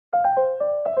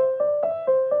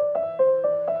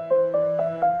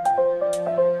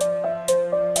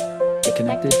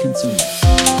Connected Consumer.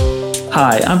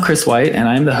 Hi, I'm Chris White, and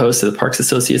I'm the host of the Parks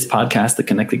Associates podcast, The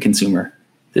Connected Consumer.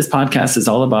 This podcast is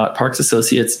all about Parks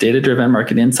Associates' data-driven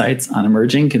market insights on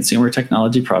emerging consumer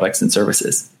technology products and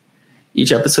services.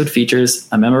 Each episode features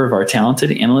a member of our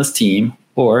talented analyst team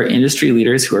or industry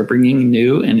leaders who are bringing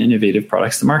new and innovative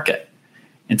products to market.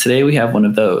 And today we have one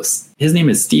of those. His name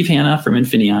is Steve Hanna from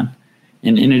Infineon.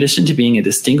 And in addition to being a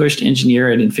distinguished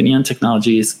engineer at Infineon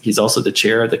Technologies, he's also the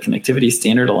chair of the Connectivity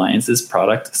Standard Alliance's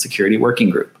Product Security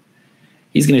Working Group.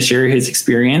 He's going to share his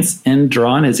experience and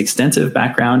draw on his extensive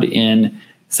background in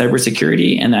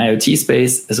cybersecurity and the IoT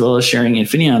space, as well as sharing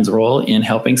Infineon's role in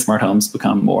helping smart homes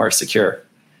become more secure.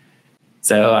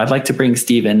 So I'd like to bring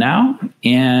Steve in now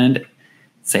and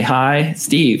say hi.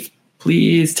 Steve,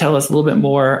 please tell us a little bit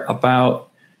more about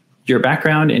your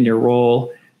background and your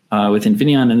role with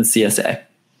Infineon and the CSA.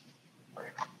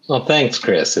 Well, thanks,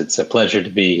 Chris. It's a pleasure to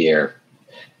be here.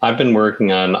 I've been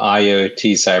working on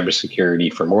IoT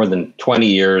cybersecurity for more than 20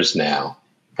 years now,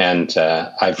 and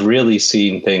I've really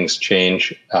seen things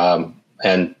change.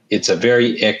 And it's a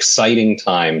very exciting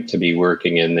time to be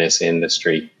working in this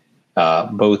industry,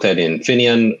 both at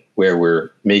Infineon, where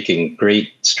we're making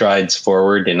great strides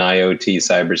forward in IoT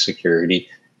cybersecurity,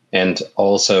 and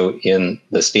also in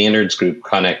the standards group,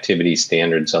 Connectivity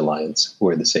Standards Alliance,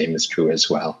 where the same is true as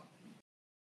well.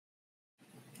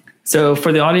 So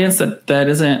for the audience that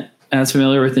isn't as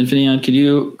familiar with Infineon, could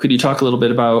you talk a little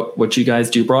bit about what you guys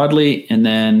do broadly, and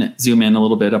then zoom in a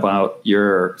little bit about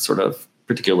your sort of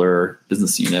particular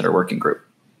business unit or working group?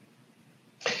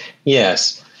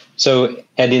 Yes. So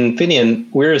at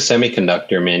Infineon, we're a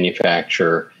semiconductor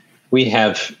manufacturer. We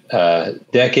have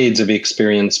decades of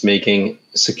experience making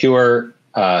secure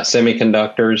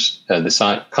semiconductors,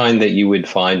 the kind that you would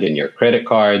find in your credit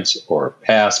cards or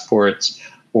passports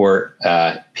or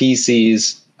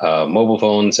PCs, mobile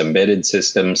phones, embedded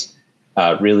systems,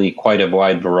 really quite a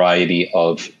wide variety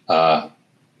of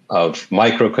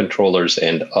microcontrollers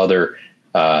and other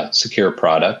secure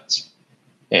products.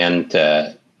 And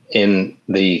in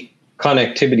the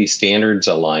Connectivity Standards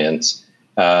Alliance,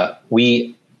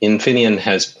 Infineon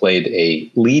has played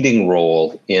a leading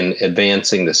role in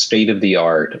advancing the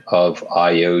state-of-the-art of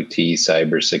IoT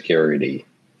cybersecurity.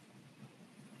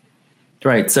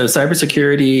 Right. So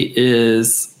cybersecurity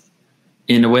is,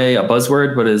 in a way, a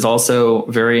buzzword, but is also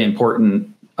a very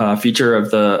important feature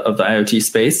of the IoT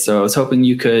space. So I was hoping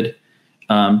you could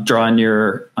draw on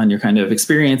your kind of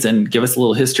experience and give us a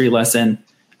little history lesson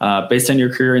based on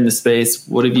your career in the space.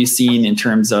 What have you seen in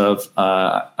terms of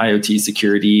IoT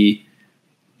security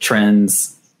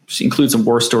trends? Just include some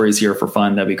war stories here for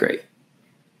fun. That'd be great.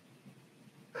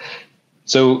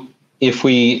 So if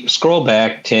we scroll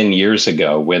back 10 years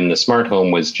ago, when the smart home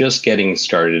was just getting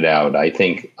started out, I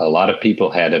think a lot of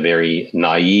people had a very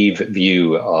naive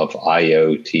view of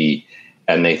IoT.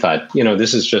 And they thought,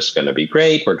 this is just going to be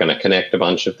great. We're going to connect a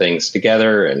bunch of things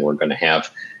together, and we're going to have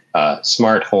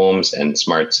smart homes and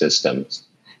smart systems.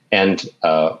 And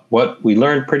what we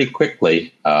learned pretty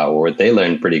quickly, or what they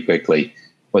learned pretty quickly,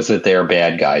 was that there are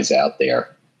bad guys out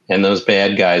there. And those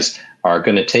bad guys are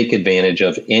going to take advantage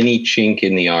of any chink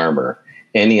in the armor,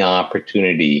 any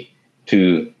opportunity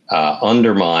to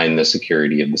undermine the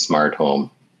security of the smart home.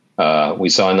 We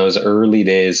saw in those early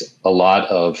days a lot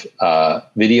of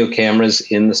video cameras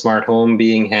in the smart home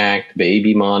being hacked,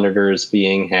 baby monitors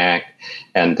being hacked,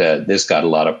 and this got a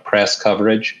lot of press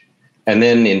coverage. And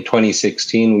then in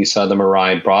 2016, we saw the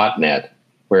Mirai botnet,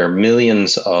 where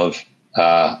millions of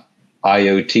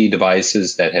IoT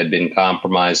devices that had been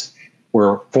compromised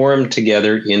were formed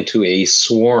together into a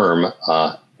swarm,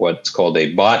 what's called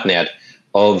a botnet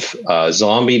of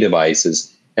zombie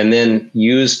devices, and then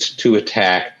used to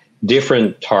attack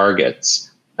different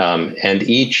targets. And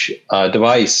each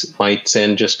device might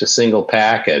send just a single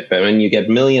packet, but when you get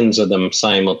millions of them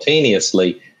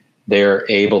simultaneously, they're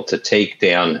able to take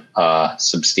down a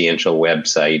substantial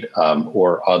website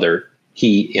or other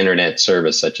key internet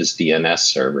service such as DNS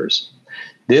servers.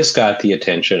 This got the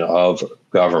attention of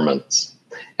governments.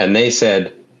 And they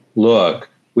said, look,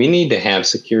 we need to have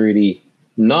security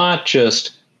not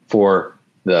just for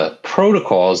the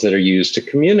protocols that are used to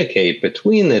communicate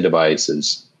between the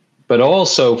devices, but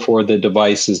also for the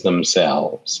devices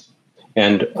themselves.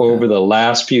 And over the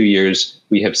last few years,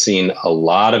 we have seen a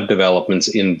lot of developments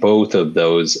in both of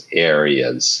those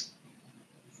areas.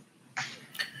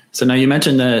 So now you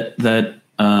mentioned that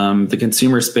the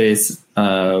consumer space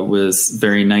was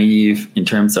very naive in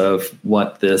terms of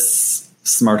what this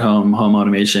smart home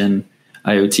automation,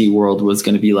 IoT world was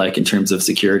going to be like in terms of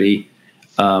security.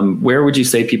 Where would you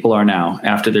say people are now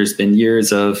after there's been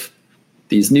years of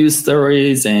these news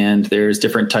stories, and there's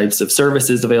different types of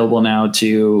services available now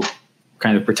to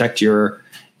kind of protect your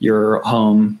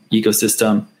home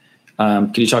ecosystem.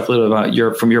 Can you talk a little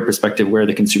about from your perspective, where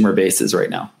the consumer base is right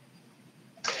now?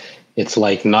 It's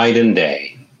like night and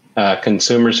day.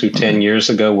 Consumers who 10 years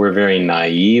ago were very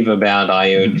naive about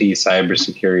IoT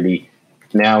cybersecurity,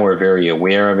 now we're very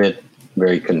aware of it,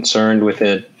 very concerned with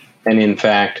it. And in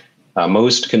fact,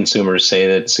 most consumers say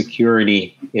that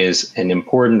security is an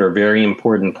important or very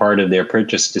important part of their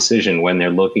purchase decision when they're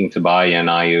looking to buy an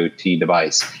IoT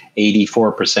device,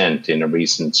 84% in a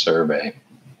recent survey.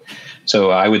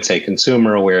 So I would say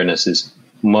consumer awareness is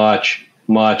much,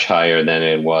 much higher than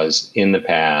it was in the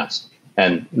past.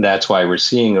 And that's why we're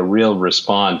seeing a real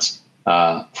response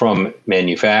from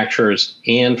manufacturers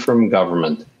and from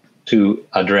government to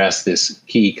address this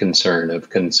key concern of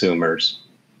consumers.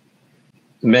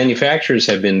 Manufacturers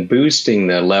have been boosting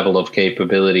the level of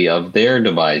capability of their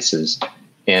devices,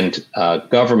 and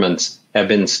governments have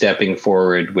been stepping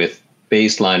forward with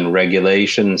baseline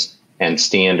regulations and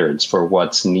standards for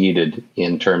what's needed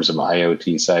in terms of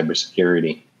IoT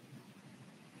cybersecurity.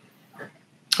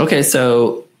 Okay,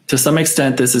 so to some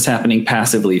extent, this is happening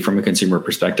passively from a consumer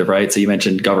perspective, right? So you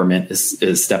mentioned government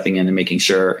is stepping in and making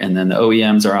sure, and then the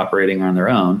OEMs are operating on their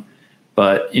own.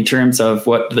 But in terms of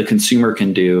what the consumer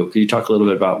can do, could you talk a little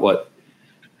bit about what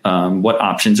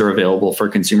options are available for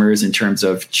consumers in terms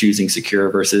of choosing secure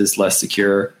versus less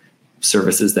secure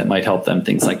services that might help them,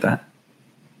 things like that?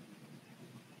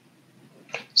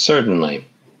 Certainly.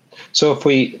 So if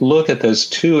we look at those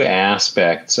two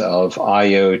aspects of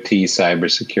IoT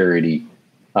cybersecurity,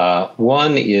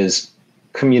 one is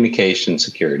communication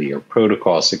security or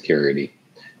protocol security,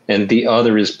 and the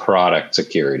other is product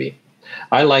security.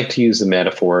 I like to use the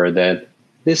metaphor that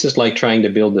this is like trying to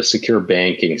build a secure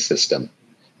banking system.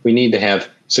 We need to have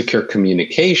secure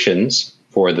communications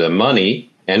for the money,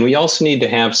 and we also need to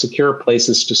have secure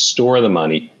places to store the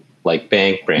money, like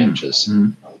bank branches.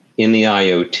 Mm-hmm. In the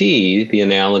IoT, the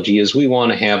analogy is we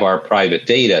want to have our private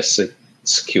data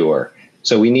secure.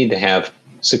 So we need to have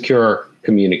secure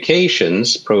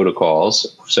communications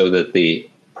protocols so that the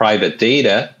private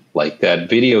data, like that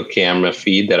video camera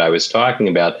feed that I was talking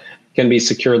about, can be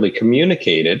securely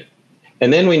communicated.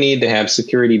 And then we need to have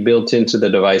security built into the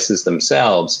devices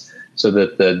themselves so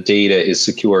that the data is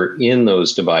secure in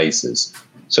those devices.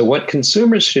 So what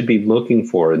consumers should be looking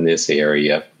for in this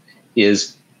area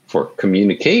is for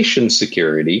communication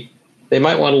security, they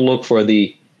might want to look for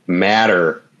the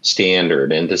Matter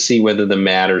standard and to see whether the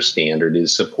Matter standard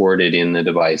is supported in the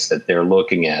device that they're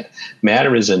looking at.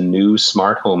 Matter is a new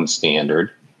smart home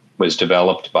standard, was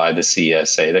developed by the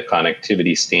CSA, the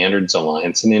Connectivity Standards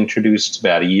Alliance, and introduced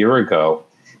about a year ago.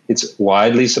 It's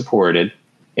widely supported,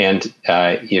 and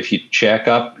if you check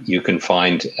up, you can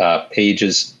find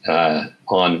pages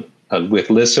with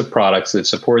lists of products that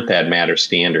support that Matter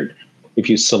standard. If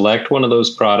you select one of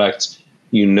those products,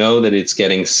 you know that it's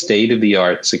getting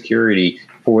state-of-the-art security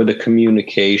for the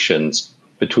communications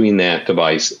between that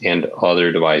device and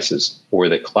other devices or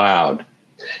the cloud.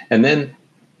 And then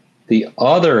the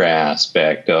other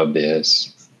aspect of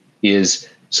this is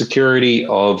security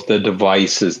of the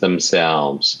devices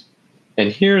themselves. And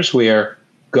here's where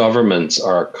governments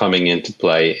are coming into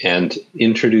play and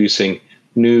introducing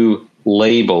new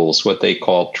labels, what they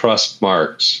call trust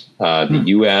marks. The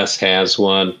US has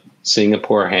one,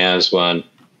 Singapore has one,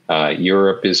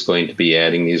 Europe is going to be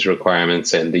adding these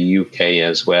requirements, and the UK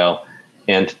as well.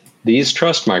 And these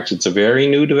trust marks, it's a very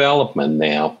new development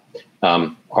now,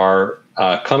 are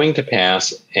coming to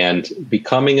pass and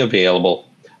becoming available.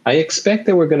 I expect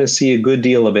that we're going to see a good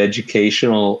deal of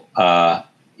educational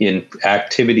in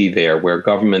activity there, where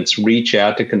governments reach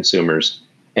out to consumers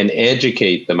and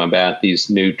educate them about these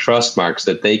new trust marks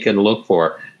that they can look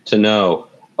for to know,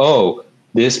 oh,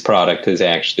 this product has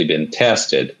actually been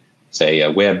tested, say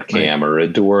a webcam or a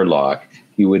door lock.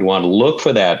 You would want to look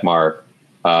for that mark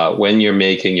when you're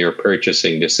making your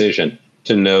purchasing decision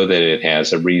to know that it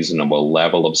has a reasonable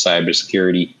level of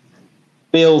cybersecurity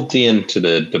built into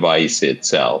the device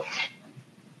itself.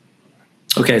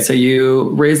 Okay, so you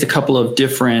raised a couple of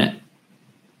different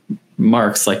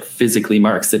marks, like physically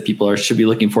marks that people should be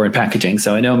looking for in packaging.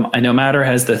 So I know Matter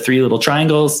has the 3 little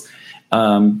triangles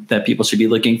that people should be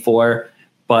looking for.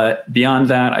 But beyond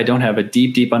that, I don't have a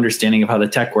deep understanding of how the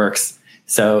tech works.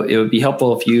 So it would be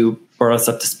helpful if you brought us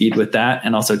up to speed with that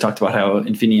and also talked about how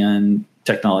Infineon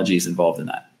technology is involved in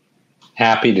that.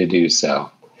 Happy to do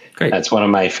so. Great. That's one of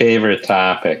my favorite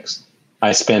topics.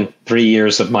 I spent 3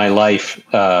 years of my life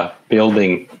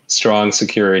building strong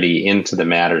security into the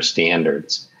Matter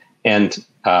standards. And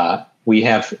we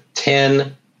have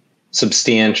 10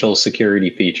 substantial security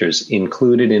features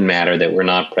included in Matter that were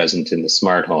not present in the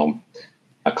smart home.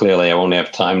 Clearly, I won't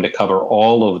have time to cover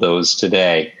all of those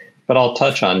today, but I'll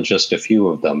touch on just a few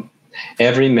of them.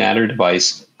 Every Matter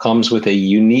device comes with a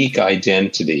unique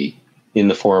identity in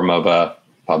the form of a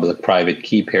public-private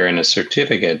key pair and a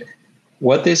certificate.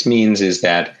 What this means is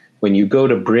that when you go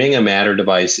to bring a Matter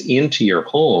device into your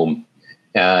home,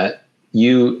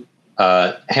 you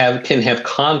can have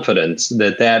confidence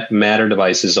that that Matter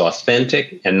device is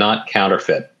authentic and not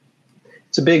counterfeit.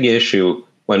 It's a big issue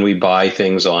when we buy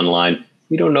things online.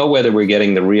 We don't know whether we're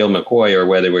getting the real McCoy or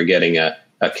whether we're getting a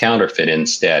counterfeit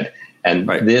instead. And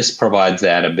This provides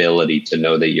that ability to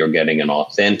know that you're getting an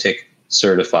authentic,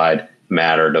 certified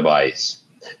Matter device.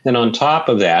 And on top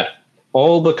of that,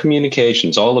 all the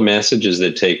communications, all the messages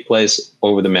that take place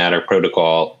over the Matter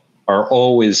protocol are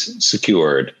always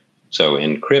secured. So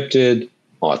encrypted,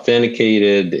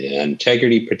 authenticated,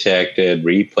 integrity protected,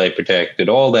 replay protected,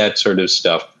 all that sort of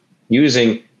stuff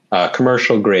using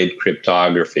commercial grade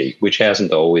cryptography, which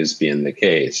hasn't always been the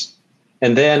case.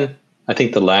 And then I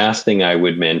think the last thing I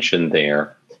would mention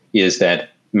there is that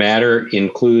Matter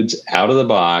includes out of the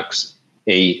box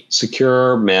a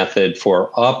secure method for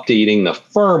updating the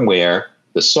firmware,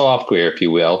 the software, if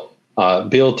you will,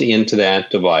 built into that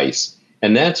device.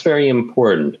 And that's very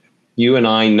important. You and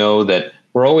I know that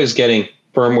we're always getting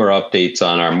firmware updates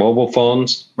on our mobile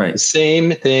phones. Right. The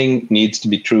same thing needs to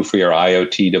be true for your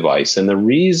IoT device. And the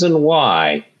reason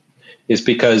why is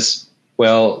because,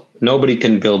 well, nobody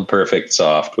can build perfect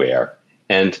software.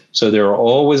 And so there are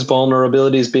always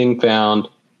vulnerabilities being found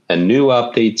and new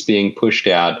updates being pushed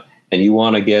out. And you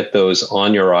want to get those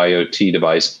on your IoT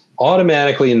device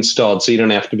automatically installed so you don't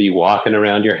have to be walking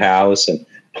around your house and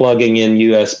plugging in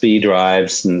USB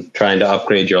drives and trying to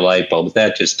upgrade your light bulbs.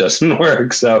 That just doesn't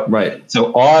work. So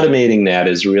automating that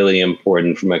is really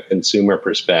important from a consumer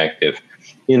perspective.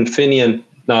 Infineon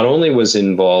not only was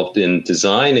involved in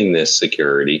designing this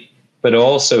security, but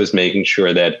also is making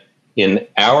sure that in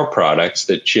our products,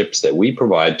 the chips that we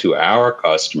provide to our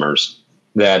customers,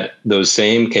 that those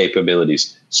same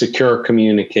capabilities, secure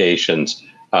communications,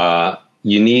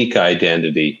 unique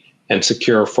identity, and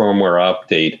secure firmware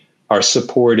update are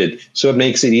supported. So it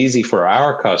makes it easy for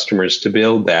our customers to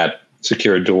build that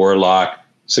secure door lock,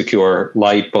 secure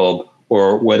light bulb,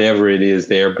 or whatever it is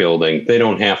they're building. They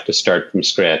don't have to start from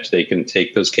scratch. They can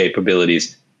take those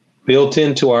capabilities built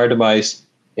into our device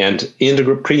and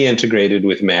pre-integrated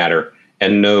with Matter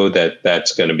and know that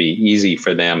that's going to be easy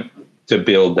for them to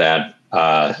build that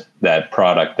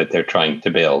product that they're trying to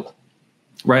build.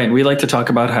 Right. We like to talk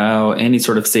about how any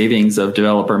sort of savings of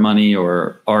developer money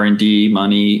or R&D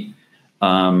money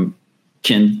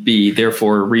can be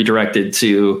therefore redirected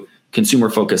to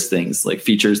consumer-focused things like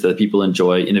features that people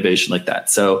enjoy, innovation like that.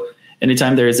 So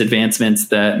anytime there's advancements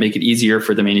that make it easier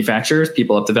for the manufacturers,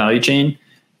 people up the value chain,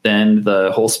 then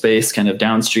the whole space kind of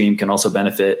downstream can also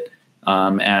benefit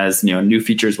as new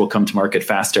features will come to market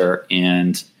faster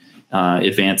and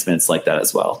advancements like that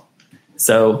as well.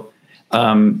 So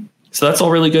that's all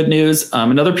really good news.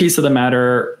 Another piece of the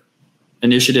Matter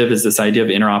initiative is this idea of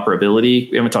interoperability.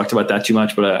 We haven't talked about that too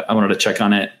much, but I wanted to check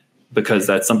on it because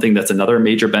that's something that's another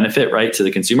major benefit, right, to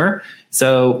the consumer.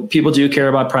 So people do care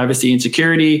about privacy and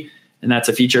security, and that's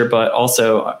a feature. But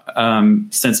also,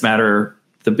 since Matter,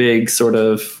 the big sort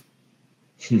of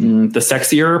the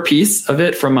sexier piece of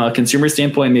it from a consumer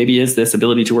standpoint maybe is this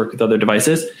ability to work with other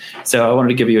devices. So I wanted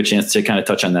to give you a chance to kind of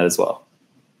touch on that as well.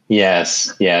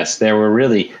 Yes. There were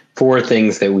really 4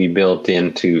 things that we built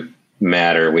into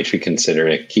Matter, which we consider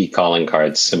a key calling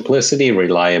card: simplicity,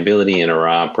 reliability,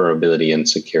 interoperability, and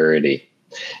security.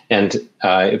 And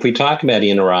if we talk about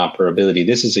interoperability,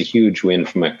 this is a huge win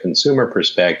from a consumer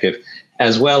perspective,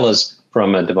 as well as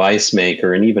from a device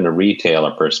maker and even a retailer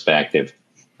perspective.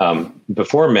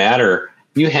 Before Matter,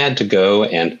 you had to go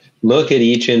and look at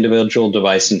each individual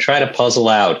device and try to puzzle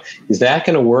out, is that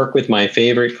going to work with my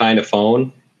favorite kind of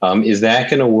phone? Is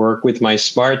that going to work with my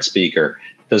smart speaker?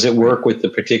 Does it work with the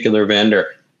particular vendor?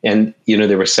 And,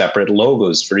 there were separate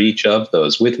logos for each of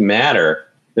those. With Matter,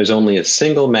 there's only a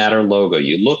single Matter logo.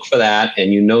 You look for that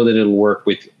and you know that it'll work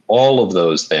with all of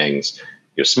those things,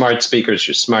 your smart speakers,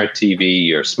 your smart TV,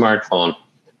 your smartphone,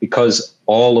 because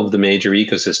all of the major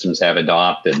ecosystems have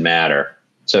adopted Matter.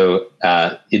 So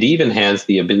it even has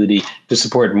the ability to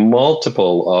support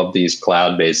multiple of these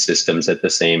cloud-based systems at the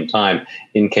same time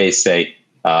in case, say,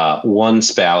 one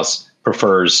spouse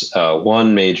prefers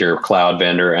one major cloud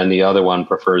vendor and the other one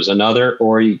prefers another,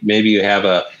 or maybe you have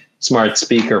a smart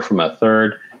speaker from a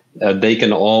third. They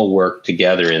can all work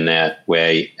together in that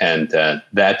way, and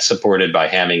that's supported by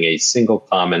having a single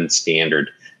common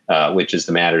standard, which is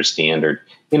the Matter standard.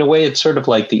 in a way, it's sort of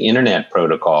like the Internet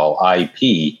Protocol,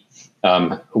 IP.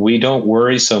 We don't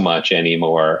worry so much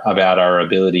anymore about our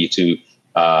ability to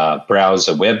browse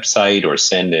a website or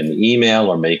send an email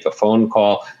or make a phone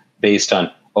call based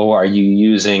on, are you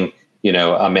using,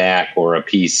 a Mac or a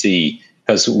PC?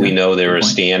 Because we know there are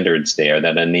standards there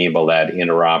that enable that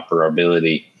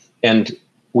interoperability. And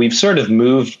we've sort of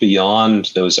moved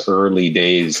beyond those early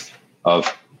days of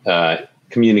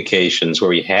communications where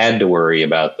we had to worry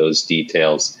about those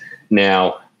details.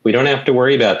 Now, we don't have to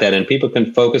worry about that, and people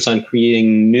can focus on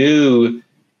creating new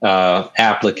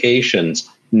applications,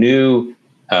 new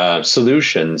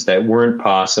solutions that weren't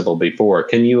possible before.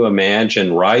 Can you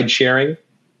imagine ride sharing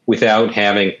without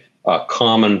having a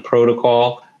common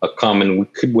protocol, a common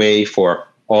way for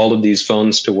all of these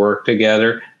phones to work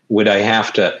together? Would I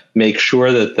have to make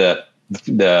sure that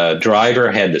the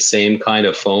driver had the same kind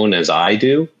of phone as I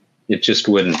do? It just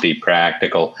wouldn't be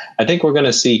practical. I think we're going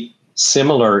to see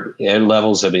similar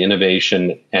levels of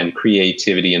innovation and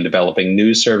creativity in developing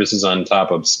new services on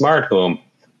top of smart home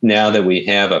now that we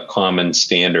have a common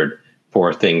standard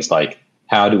for things like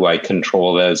how do I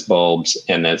control those bulbs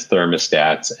and those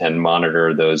thermostats and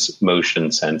monitor those motion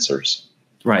sensors.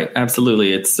 Right,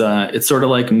 absolutely. It's sort of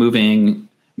like moving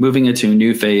into a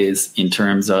new phase in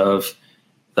terms of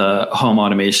the home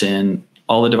automation,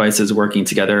 all the devices working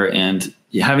together, and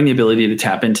having the ability to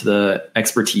tap into the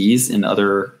expertise in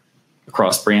other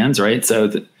across brands, right? So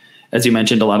as you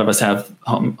mentioned, a lot of us have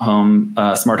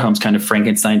smart homes kind of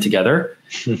Frankenstein together.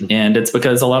 And it's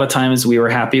because a lot of times we were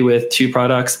happy with two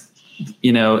products,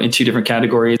 in two different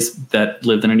categories that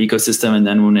lived in an ecosystem. And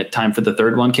then when time for the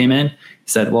third one came in,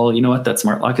 said, well, you know what, that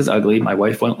smart lock is ugly. My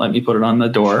wife won't let me put it on the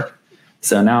door.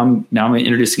 So now I'm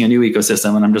introducing a new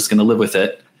ecosystem and I'm just going to live with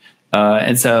it.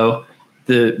 And so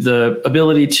the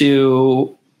ability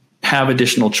to have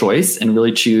additional choice and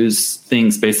really choose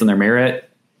things based on their merit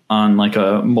on like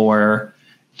a more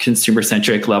consumer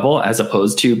centric level, as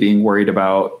opposed to being worried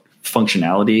about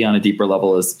functionality on a deeper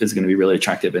level is going to be really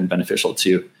attractive and beneficial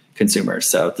to consumers.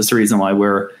 So that's the reason why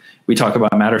we talk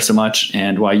about Matter so much,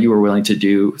 and why you were willing to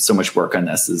do so much work on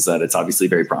this is that it's obviously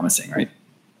very promising, right?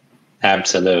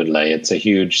 Absolutely. It's a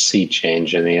huge sea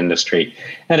change in the industry.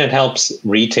 And it helps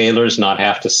retailers not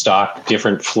have to stock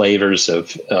different flavors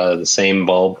of the same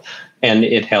bulb. And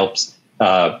it helps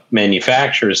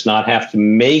manufacturers not have to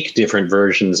make different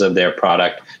versions of their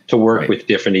product to work with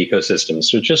different ecosystems.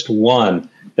 So just one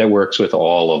that works with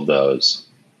all of those.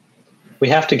 We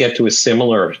have to get to a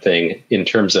similar thing in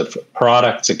terms of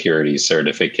product security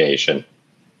certification.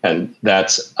 And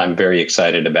I'm very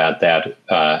excited about that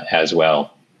as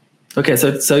well. Okay,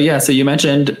 so you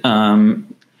mentioned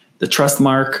the trust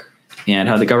mark and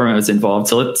how the government was involved.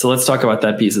 So let's talk about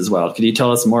that piece as well. Could you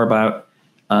tell us more about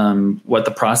what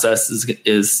the process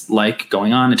is like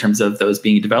going on in terms of those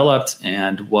being developed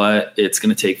and what it's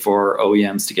going to take for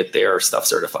OEMs to get their stuff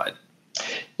certified?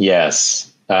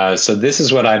 Yes. So this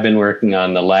is what I've been working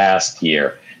on the last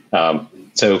year.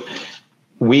 So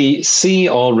we see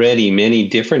already many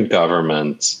different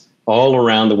governments all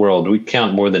around the world. We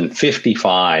count more than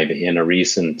 55 in a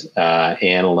recent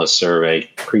analyst survey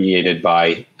created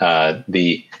by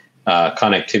the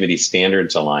Connectivity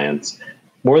Standards Alliance.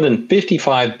 More than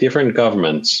 55 different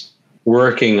governments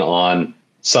working on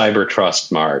cyber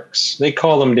trust marks. They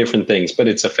call them different things, but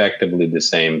it's effectively the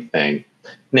same thing.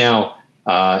 Now,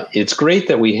 it's great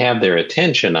that we have their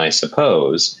attention, I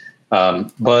suppose,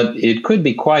 but it could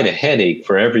be quite a headache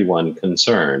for everyone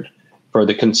concerned. For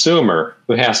the consumer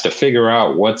who has to figure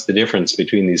out what's the difference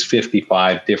between these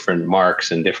 55 different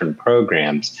marks and different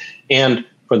programs, and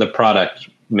for the product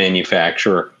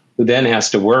manufacturer who then has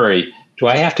to worry, do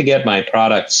I have to get my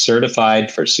product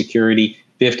certified for security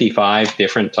 55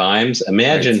 different times?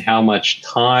 Imagine how much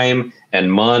time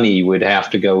and money would have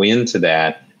to go into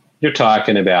that. You're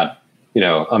talking about,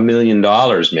 $1 million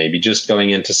maybe just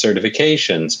going into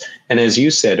certifications. And as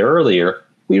you said earlier,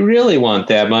 we really want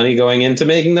that money going into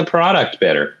making the product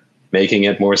better, making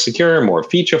it more secure, more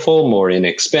featureful, more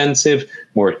inexpensive,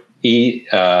 more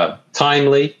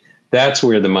timely. That's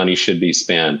where the money should be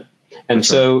spent. And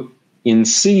so in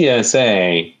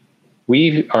CSA,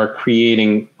 we are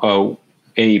creating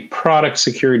a product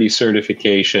security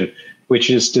certification, which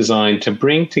is designed to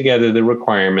bring together the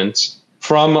requirements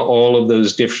from all of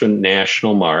those different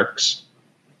national marks.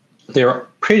 They're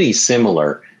pretty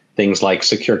similar. Things like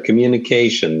secure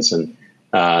communications and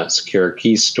secure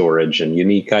key storage and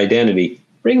unique identity,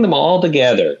 bring them all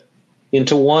together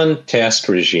into one test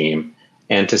regime,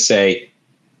 and to say,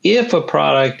 if a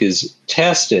product is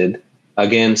tested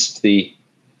against the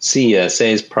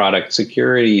CSA's product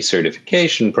security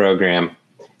certification program,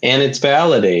 and it's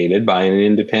validated by an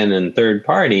independent third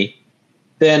party,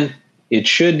 then it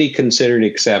should be considered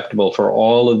acceptable for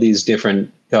all of these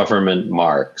different government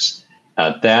marks.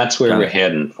 That's where we're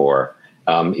heading for.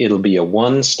 It'll be a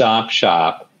one-stop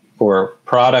shop for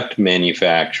product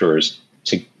manufacturers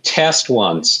to test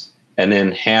once and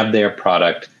then have their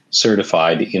product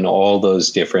certified in all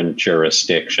those different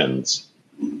jurisdictions.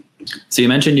 So you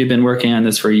mentioned you've been working on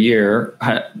this for a year.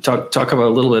 Talk about a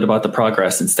little bit about the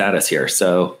progress and status here.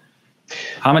 So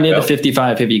how many of the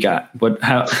 55 have you got?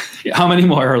 How many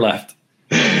more are left?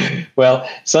 Well,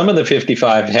 some of the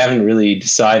 55 haven't really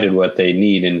decided what they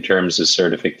need in terms of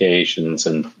certifications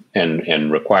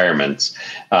and requirements.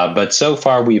 But so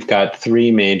far, we've got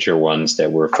three major ones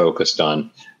that we're focused on.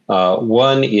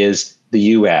 One is the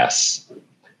U.S.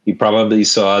 You probably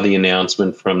saw the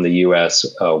announcement from the U.S.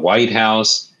 White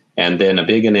House, and then a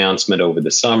big announcement over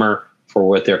the summer for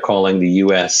what they're calling the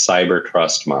U.S. Cyber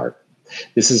Trust Mark.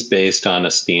 This is based on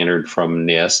a standard from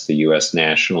NIST, the U.S.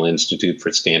 National Institute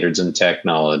for Standards and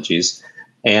Technologies.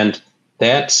 And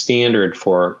that standard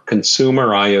for consumer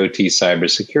IoT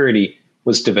cybersecurity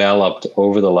was developed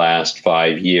over the last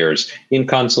 5 years in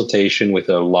consultation with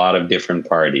a lot of different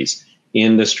parties,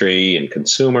 industry and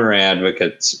consumer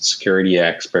advocates, security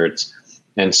experts.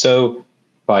 And so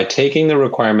by taking the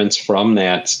requirements from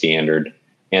that standard,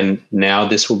 and now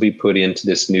this will be put into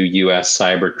this new U.S.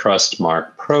 Cyber Trust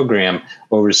Mark program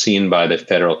overseen by the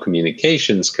Federal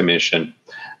Communications Commission.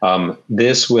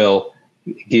 This will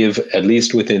give, at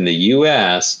least within the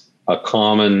U.S., a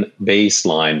common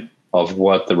baseline of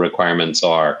what the requirements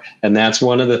are. And that's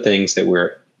one of the things that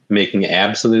we're making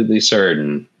absolutely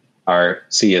certain our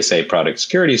CSA product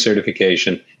security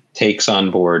certification takes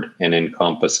on board and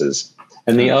encompasses.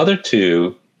 And the other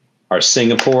two are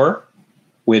Singapore,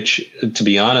 which, to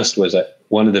be honest, was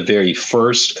one of the very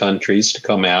first countries to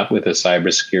come out with a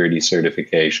cybersecurity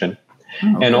certification,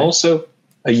 and also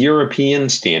a European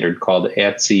standard called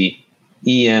ETSI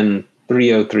EN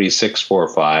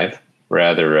 303645,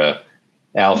 rather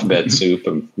alphabet soup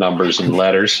of numbers and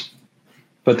letters.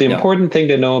 But the important thing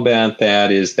to know about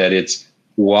that is that it's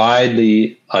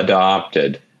widely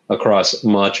adopted across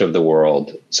much of the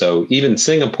world. So even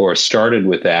Singapore started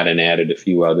with that and added a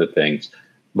few other things.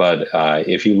 But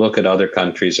if you look at other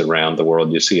countries around the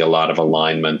world, you see a lot of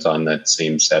alignment on that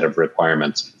same set of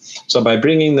requirements. So by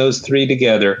bringing those three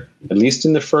together, at least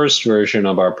in the first version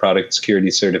of our product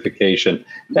security certification,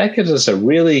 that gives us a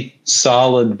really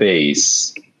solid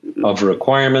base of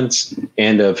requirements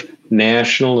and of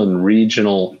national and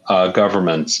regional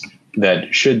governments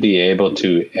that should be able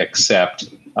to accept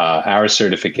our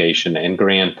certification and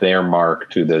grant their mark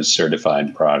to those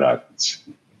certified products.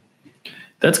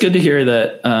 That's good to hear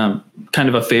that kind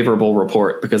of a favorable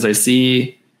report, because I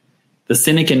see the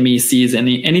cynic in me sees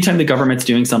anytime the government's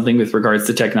doing something with regards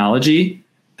to technology,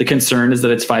 the concern is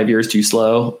that it's 5 years too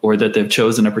slow or that they've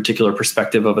chosen a particular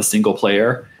perspective of a single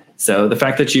player. So the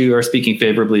fact that you are speaking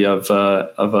favorably of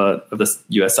the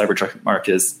U.S. Cyber Trust Mark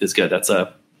is good. That's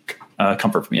a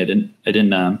comfort for me. I didn't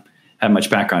have much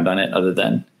background on it other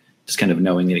than just kind of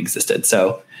knowing it existed.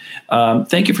 So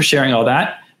thank you for sharing all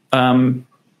that.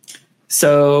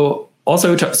 So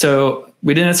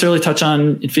we didn't necessarily touch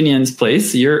on Infineon's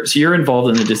place. You're involved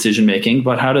in the decision making,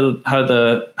 but how's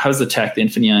the tech, the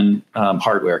Infineon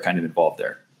hardware, kind of involved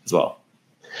there as well?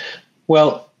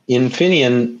 Well,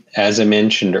 Infineon, as I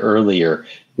mentioned earlier,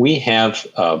 we have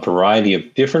a variety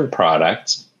of different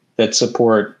products that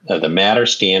support the Matter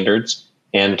standards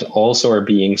and also are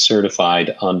being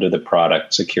certified under the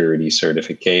product security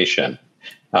certification.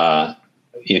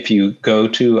 If you go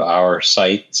to our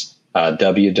sites,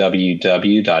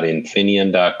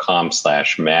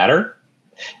 www.infineon.com/matter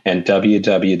and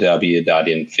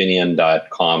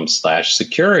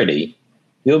www.infineon.com/security,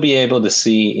 you'll be able to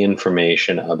see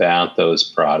information about those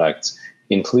products,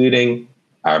 including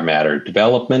our Matter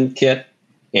development kit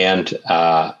and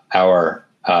our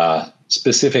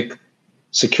specific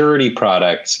security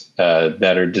products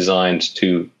that are designed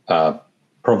to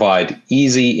provide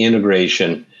easy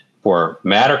integration for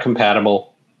Matter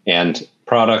compatible and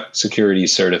product security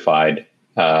certified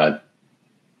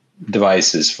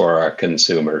devices for our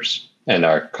consumers and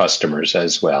our customers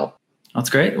as well. That's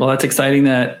great. Well, that's exciting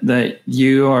that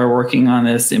you are working on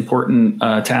this important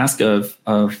task of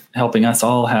helping us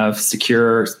all have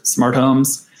secure smart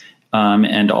homes,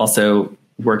 and also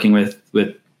working with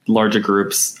larger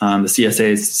groups. The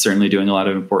CSA is certainly doing a lot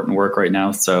of important work right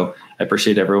now. So I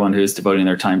appreciate everyone who's devoting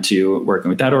their time to working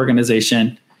with that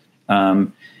organization.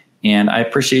 And I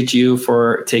appreciate you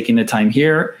for taking the time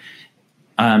here.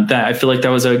 That I feel like that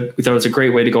was a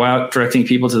great way to go out, directing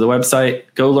people to the website.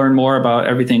 Go learn more about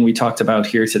everything we talked about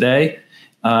here today.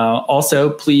 Also,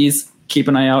 please keep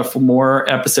an eye out for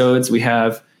more episodes. We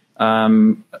have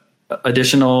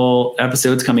additional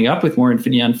episodes coming up with more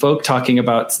Infineon folk talking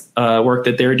about work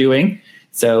that they're doing.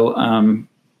 So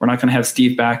we're not going to have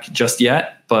Steve back just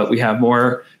yet, but we have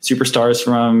more superstars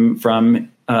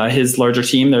from his larger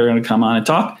team that are going to come on and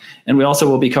talk. And we also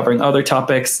will be covering other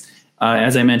topics.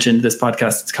 As I mentioned, this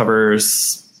podcast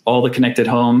covers all the connected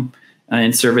home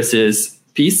and services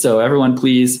piece. So everyone,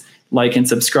 please like and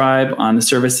subscribe on the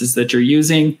services that you're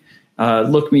using.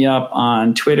 Look me up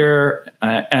on Twitter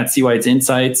at CWides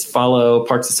Insights. Follow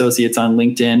Parks Associates on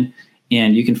LinkedIn,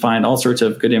 and you can find all sorts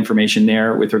of good information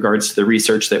there with regards to the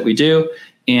research that we do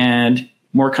and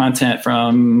more content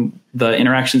from the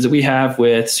interactions that we have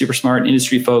with super smart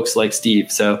industry folks like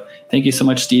Steve. So thank you so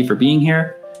much, Steve, for being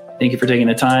here. Thank you for taking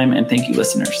the time, and thank you,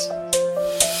 listeners.